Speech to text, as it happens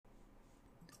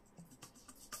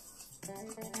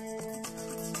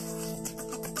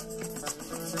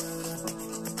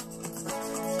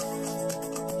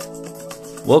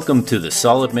Welcome to the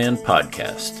Solid Man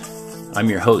Podcast. I'm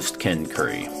your host, Ken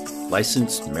Curry,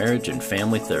 licensed marriage and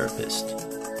family therapist.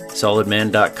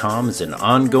 SolidMan.com is an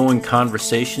ongoing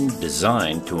conversation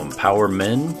designed to empower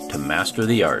men to master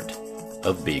the art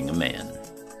of being a man.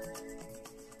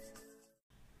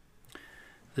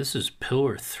 This is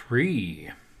Pillar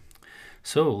 3.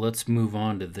 So let's move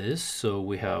on to this. So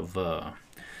we have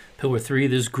Pillar 3,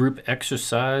 this group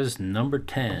exercise number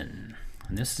 10.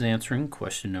 And this is answering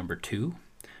question number 2.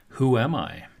 Who am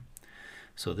I?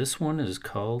 So this one is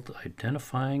called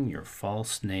Identifying Your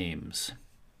False Names.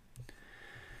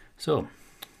 So,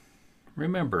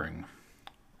 remembering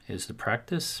is the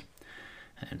practice,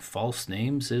 and false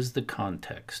names is the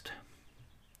context.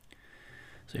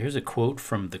 So here's a quote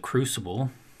from The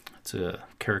Crucible. It's a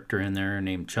character in there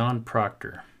named John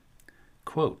Proctor.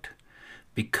 Quote,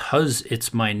 "Because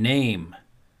it's my name,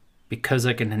 because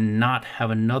I cannot have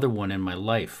another one in my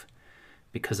life,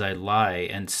 because I lie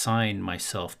and sign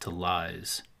myself to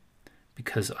lies,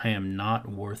 because I am not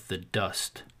worth the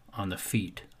dust on the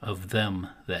feet of them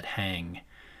that hang.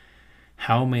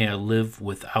 How may I live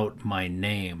without my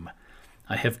name?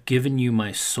 I have given you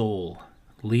my soul.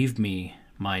 Leave me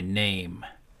my name."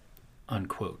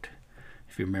 Unquote.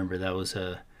 If you remember, that was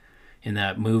in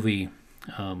that movie,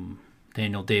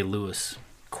 Daniel Day-Lewis.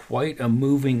 Quite a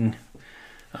moving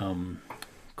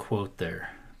quote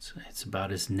there. It's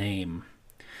about his name.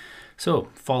 So,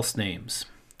 false names.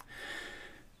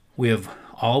 We have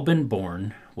all been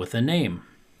born with a name.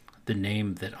 The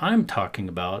name that I'm talking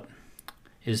about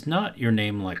is not your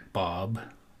name like Bob,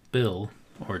 Bill,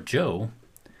 or Joe.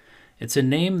 It's a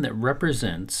name that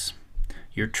represents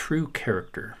your true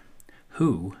character,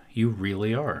 who you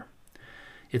really are.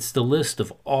 It's the list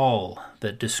of all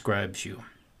that describes you.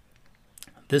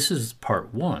 This is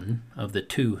part 1 of the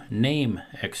 2 name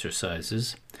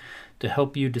exercises to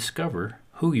help you discover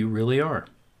who you really are.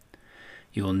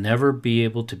 You will never be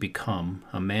able to become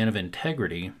a man of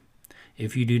integrity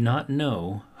if you do not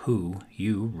know who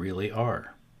you really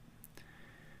are.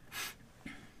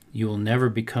 You will never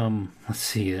become, let's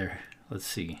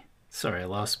see. Sorry, I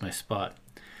lost my spot.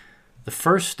 The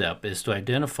first step is to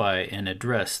identify and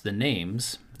address the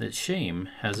names that shame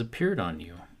has appeared on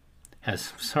you. I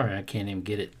can't even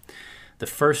get it. The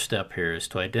first step here is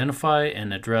to identify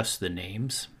and address the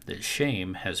names that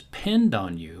shame has pinned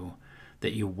on you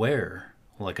that you wear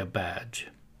like a badge.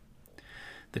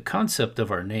 The concept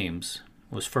of our names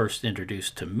was first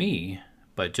introduced to me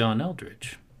by John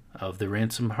Eldridge of the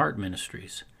Ransomed Heart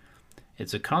Ministries.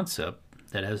 It's a concept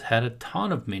that has had a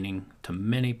ton of meaning to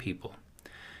many people.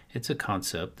 It's a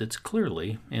concept that's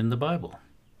clearly in the Bible.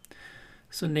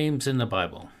 So names in the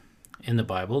Bible. In the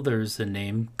Bible, there's the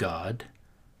name God,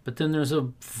 but then there's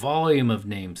a volume of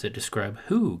names that describe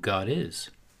who God is.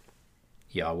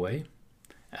 Yahweh,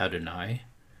 Adonai,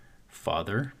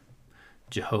 Father,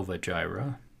 Jehovah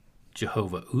Jireh,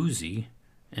 Jehovah Uzi,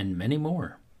 and many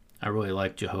more. I really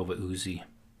like Jehovah Uzi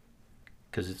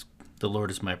because it's the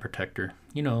Lord is my protector.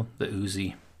 You know, the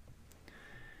Uzi.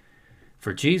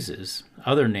 For Jesus,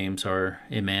 other names are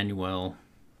Emmanuel,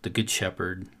 the Good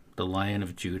Shepherd, the Lion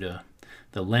of Judah,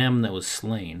 the Lamb that was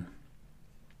slain,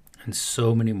 and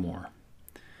so many more.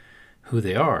 Who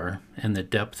they are and the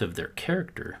depth of their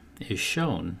character is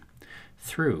shown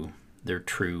through their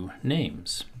true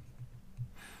names.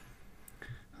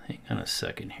 Hang on a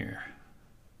second here.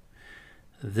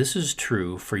 This is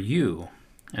true for you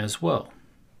as well.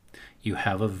 You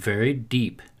have a very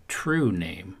deep, true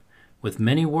name with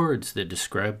many words that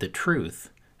describe the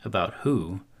truth about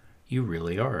who you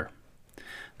really are.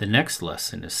 The next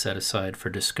lesson is set aside for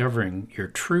discovering your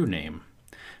true name.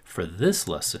 For this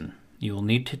lesson, you will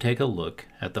need to take a look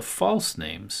at the false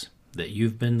names that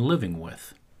you've been living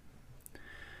with.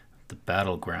 The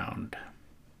battleground.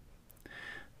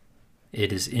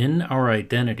 It is in our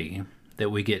identity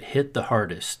that we get hit the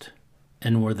hardest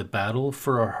and where the battle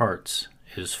for our hearts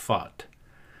is fought.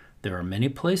 There are many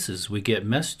places we get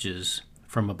messages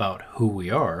from about who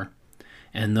we are,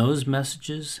 and those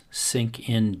messages sink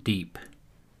in deep.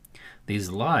 These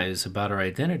lies about our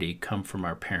identity come from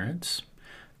our parents,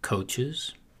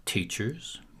 coaches,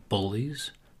 teachers, bullies,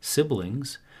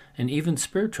 siblings, and even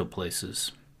spiritual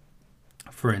places.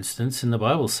 For instance, in the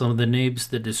Bible, some of the names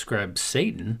that describe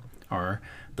Satan are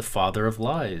the father of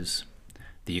lies,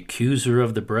 the accuser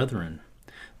of the brethren,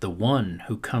 the one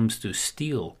who comes to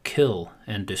steal, kill,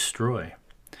 and destroy.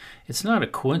 It's not a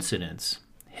coincidence.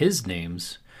 His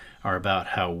names are about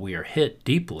how we are hit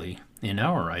deeply in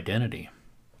our identity.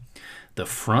 The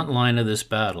front line of this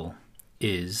battle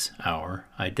is our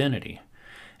identity.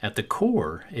 At the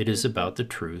core, it is about the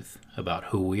truth about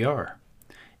who we are,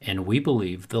 and we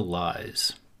believe the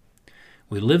lies.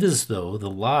 We live as though the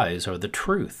lies are the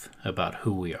truth about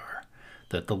who we are,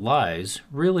 that the lies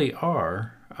really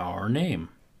are our name.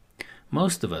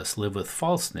 Most of us live with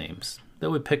false names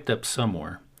that we picked up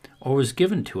somewhere, or was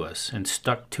given to us and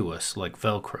stuck to us like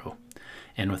Velcro,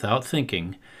 and without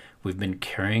thinking, we've been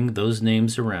carrying those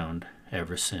names around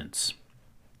ever since.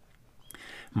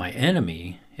 My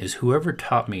enemy is whoever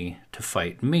taught me to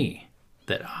fight me,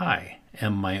 that I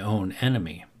am my own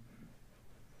enemy.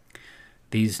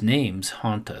 These names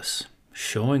haunt us,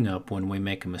 showing up when we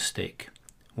make a mistake,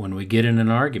 when we get in an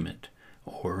argument,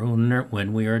 or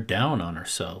when we are down on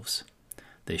ourselves.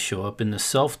 They show up in the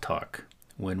self-talk,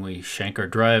 when we shank our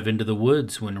drive into the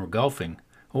woods when we're golfing,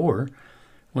 or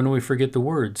when we forget the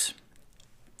words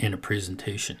in a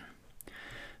presentation.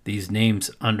 These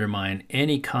names undermine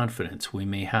any confidence we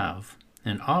may have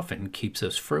and often keeps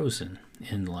us frozen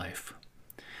in life.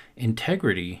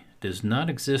 Integrity does not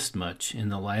exist much in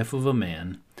the life of a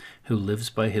man who lives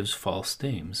by his false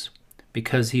names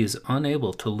because he is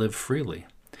unable to live freely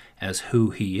as who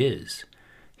he is.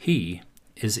 He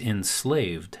is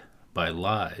enslaved by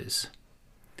lies.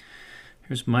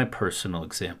 Here's my personal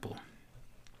example.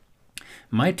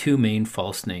 My two main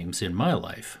false names in my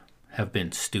life have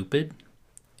been stupid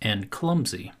and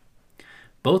clumsy.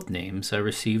 Both names I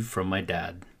received from my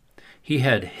dad. He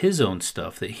had his own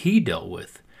stuff that he dealt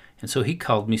with, and so he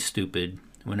called me stupid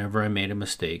whenever I made a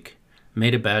mistake,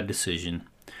 made a bad decision,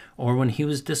 or when he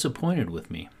was disappointed with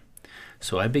me.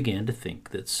 So I began to think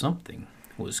that something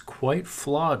was quite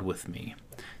flawed with me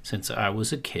since I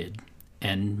was a kid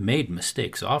and made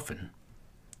mistakes often,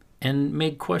 and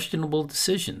made questionable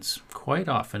decisions quite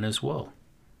often as well.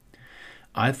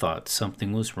 I thought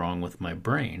something was wrong with my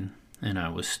brain and I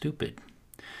was stupid.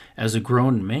 As a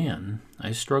grown man,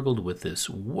 I struggled with this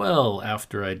well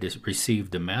after I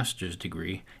received a master's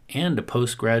degree and a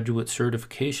postgraduate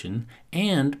certification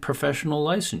and professional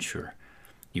licensure.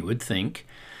 You would think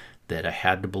that I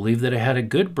had to believe that I had a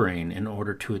good brain in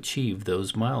order to achieve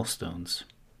those milestones.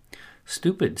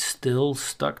 Stupid still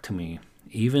stuck to me,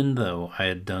 even though I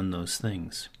had done those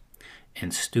things.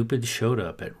 And stupid showed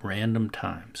up at random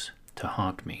times to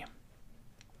haunt me.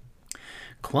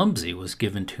 Clumsy was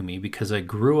given to me because I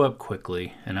grew up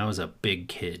quickly and I was a big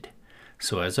kid.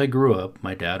 So as I grew up,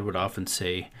 my dad would often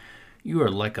say, "You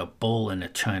are like a bull in a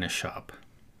china shop."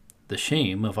 The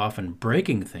shame of often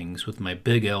breaking things with my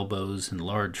big elbows and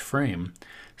large frame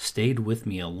stayed with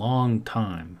me a long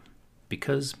time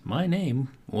because my name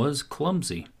was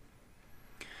clumsy.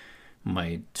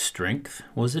 My strength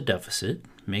was a deficit,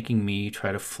 making me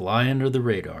try to fly under the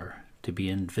radar, to be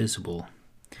invisible.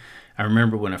 I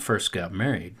remember when I first got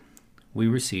married, we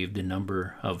received a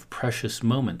number of Precious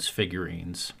Moments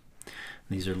figurines.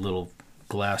 These are little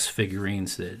glass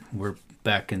figurines that were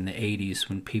back in the 80s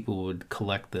when people would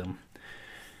collect them.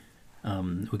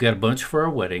 We got a bunch for our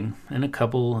wedding and a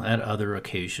couple at other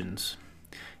occasions.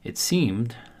 It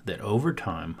seemed that over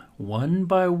time, one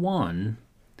by one,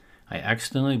 I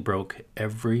accidentally broke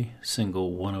every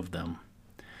single one of them.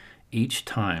 Each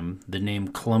time, the name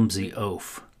Clumsy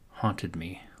Oaf haunted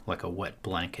me like a wet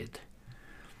blanket.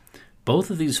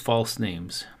 Both of these false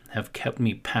names have kept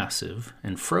me passive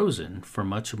and frozen for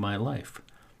much of my life.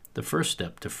 The first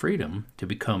step to freedom, to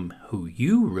become who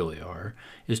you really are,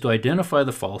 is to identify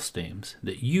the false names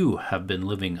that you have been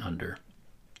living under.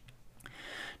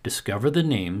 Discover the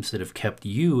names that have kept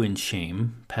you in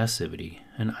shame, passivity,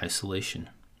 and isolation.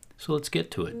 So let's get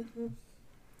to it.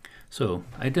 So,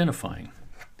 identifying.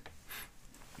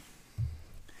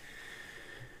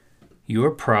 You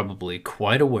are probably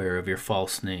quite aware of your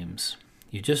false names.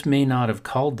 You just may not have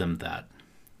called them that.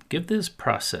 Give this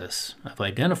process of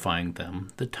identifying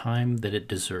them the time that it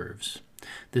deserves.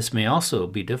 This may also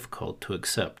be difficult to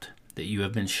accept, that you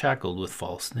have been shackled with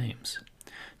false names.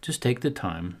 Just take the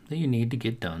time that you need to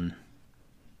get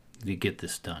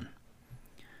this done.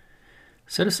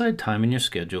 Set aside time in your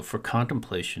schedule for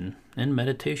contemplation and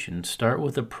meditation. Start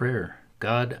with a prayer.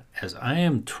 God, as I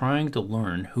am trying to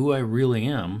learn who I really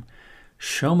am,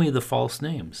 show me the false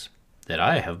names that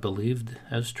I have believed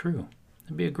as true.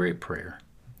 That'd be a great prayer.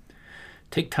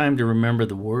 Take time to remember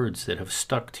the words that have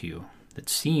stuck to you, that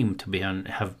seem to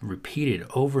have repeated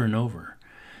over and over.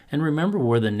 And remember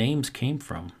where the names came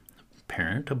from. A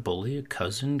parent, a bully, a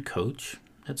cousin, coach,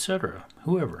 etc.,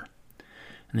 whoever.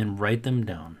 And then write them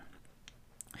down.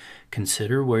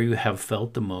 Consider where you have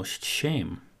felt the most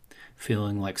shame,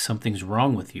 feeling like something's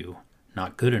wrong with you,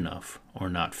 not good enough, or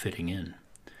not fitting in.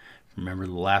 Remember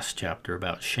the last chapter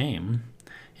about shame?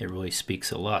 It really speaks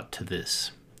a lot to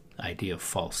this. idea of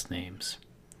false names.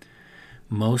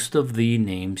 Most of the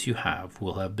names you have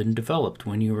will have been developed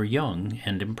when you were young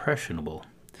and impressionable.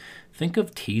 Think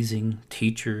of teasing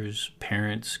teachers,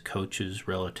 parents, coaches,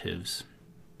 relatives.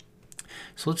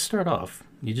 So let's start off.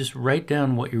 You just write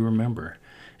down what you remember.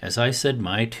 As I said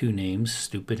my two names,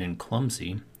 stupid and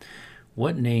clumsy,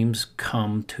 what names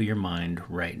come to your mind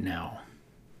right now?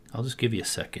 I'll just give you a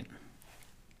second.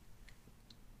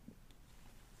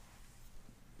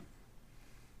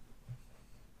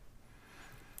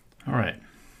 All right,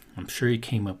 I'm sure you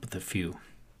came up with a few.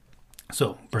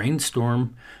 So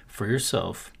brainstorm for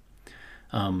yourself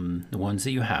the ones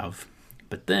that you have.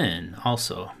 But then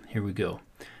also, here we go.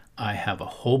 I have a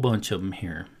whole bunch of them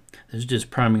here. This is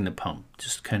just priming the pump,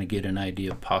 just to kind of get an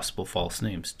idea of possible false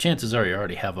names. Chances are you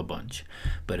already have a bunch.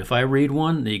 But if I read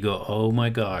one that you go, oh my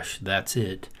gosh, that's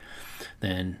it,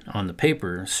 then on the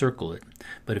paper, circle it.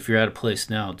 But if you're at a place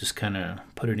now, just kind of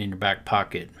put it in your back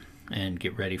pocket and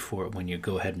get ready for it when you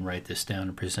go ahead and write this down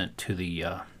and present to the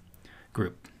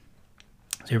group.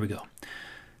 So here we go.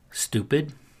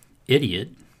 Stupid, idiot,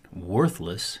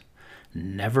 worthless,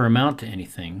 never amount to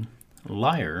anything,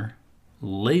 liar,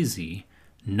 lazy,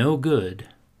 no good,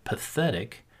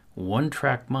 pathetic,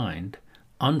 one-track mind,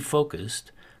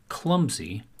 unfocused,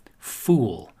 clumsy,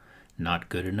 fool, not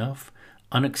good enough,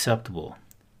 unacceptable,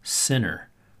 sinner,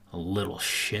 a little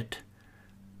shit,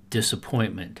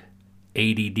 disappointment,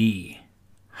 ADD,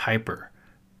 hyper,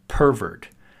 pervert,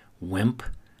 wimp,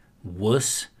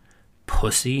 wuss,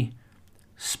 pussy,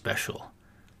 special,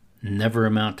 never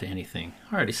amount to anything.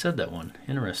 I already said that one.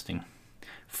 Interesting.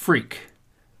 Freak,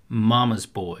 mama's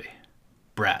boy,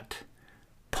 brat,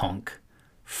 punk,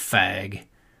 fag,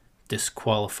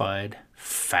 disqualified,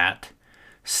 fat,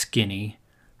 skinny,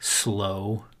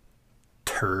 slow,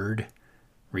 turd,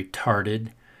 retarded,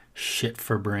 shit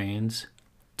for brains,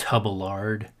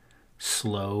 tuballard,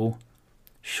 slow,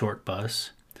 short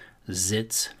bus,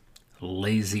 zits,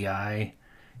 lazy eye,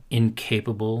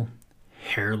 incapable,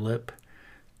 hair lip,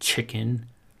 chicken,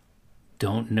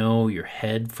 don't know your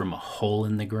head from a hole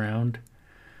in the ground,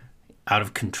 out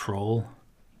of control,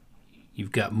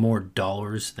 you've got more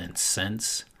dollars than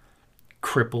cents,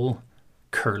 cripple,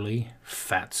 curly,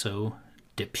 fatso,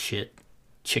 dipshit,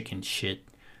 chicken shit,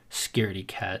 scaredy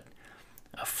cat,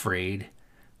 afraid,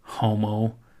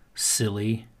 homo,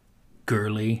 silly,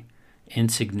 girly,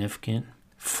 insignificant,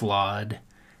 flawed,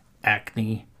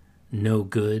 acne, no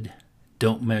good,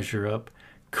 don't measure up,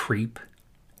 creep,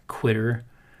 quitter,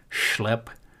 schlep,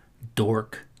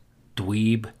 dork,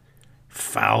 dweeb,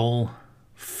 foul,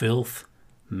 filth,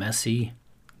 messy,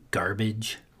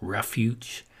 garbage,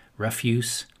 refuse,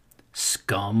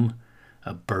 scum,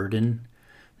 a burden,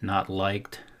 not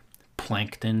liked,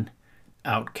 plankton,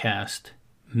 outcast,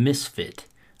 misfit,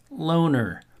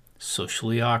 loner,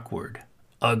 socially awkward,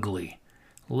 ugly,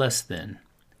 less than,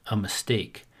 a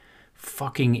mistake,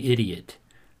 fucking idiot,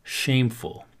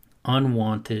 shameful,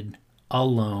 unwanted,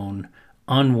 alone,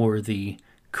 unworthy,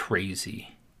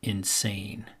 crazy,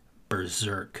 insane,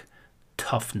 berserk,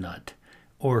 tough nut,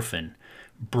 orphan,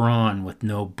 brawn with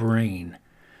no brain,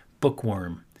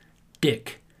 bookworm,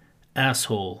 dick,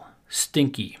 asshole,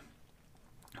 stinky,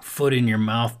 foot in your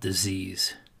mouth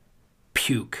disease,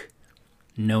 puke,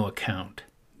 no account,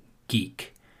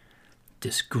 geek,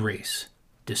 disgrace,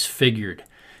 disfigured,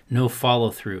 no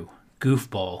follow through,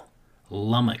 goofball,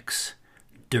 lummox,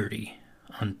 dirty,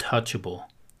 untouchable,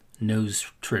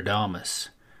 Nostradamus,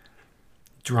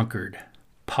 drunkard,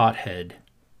 pothead,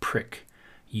 prick,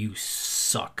 you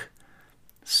suck,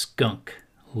 skunk,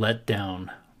 let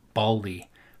down, baldy,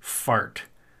 fart,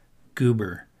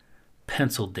 goober,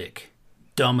 pencil dick,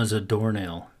 dumb as a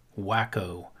doornail,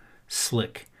 wacko,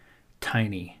 slick,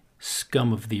 tiny,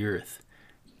 scum of the earth,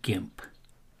 gimp.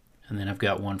 And then I've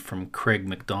got one from Craig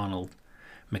McConnell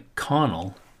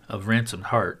of Ransomed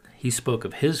Heart. He spoke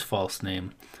of his false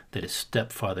name that his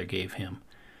stepfather gave him.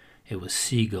 It was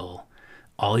Seagull.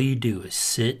 All you do is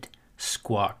sit,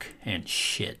 squawk, and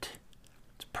shit.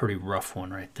 It's a pretty rough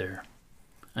one right there.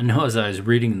 I know as I was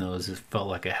reading those, it felt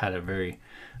like I had a very,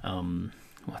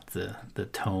 what's the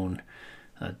tone,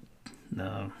 what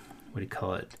do you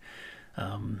call it?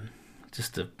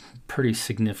 Just a pretty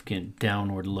significant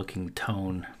downward looking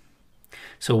tone.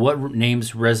 So what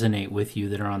names resonate with you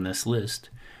that are on this list?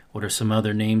 What are some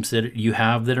other names that you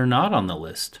have that are not on the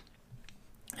list?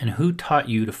 And who taught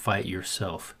you to fight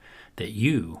yourself, that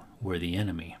you were the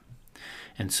enemy?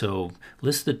 And so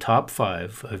list the top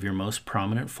 5 of your most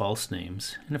prominent false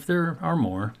names. And if there are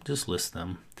more, just list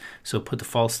them. So put the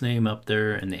false name up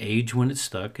there and the age when it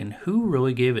stuck and who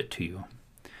really gave it to you.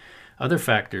 Other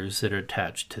factors that are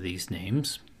attached to these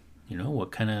names,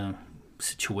 what kind of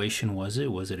situation was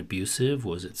it? Was it abusive?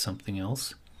 Was it something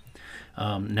else?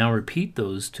 Now repeat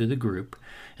those to the group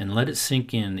and let it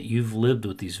sink in that you've lived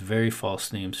with these very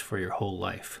false names for your whole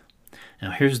life.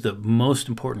 Now here's the most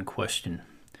important question,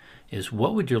 is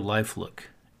what would your life look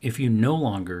if you no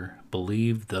longer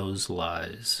believed those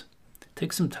lies?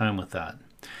 Take some time with that,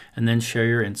 and then share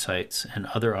your insights and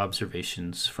other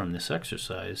observations from this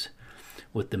exercise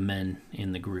with the men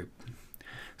in the group.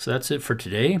 So that's it for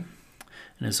today.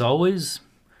 And as always,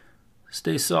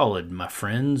 stay solid, my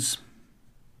friends.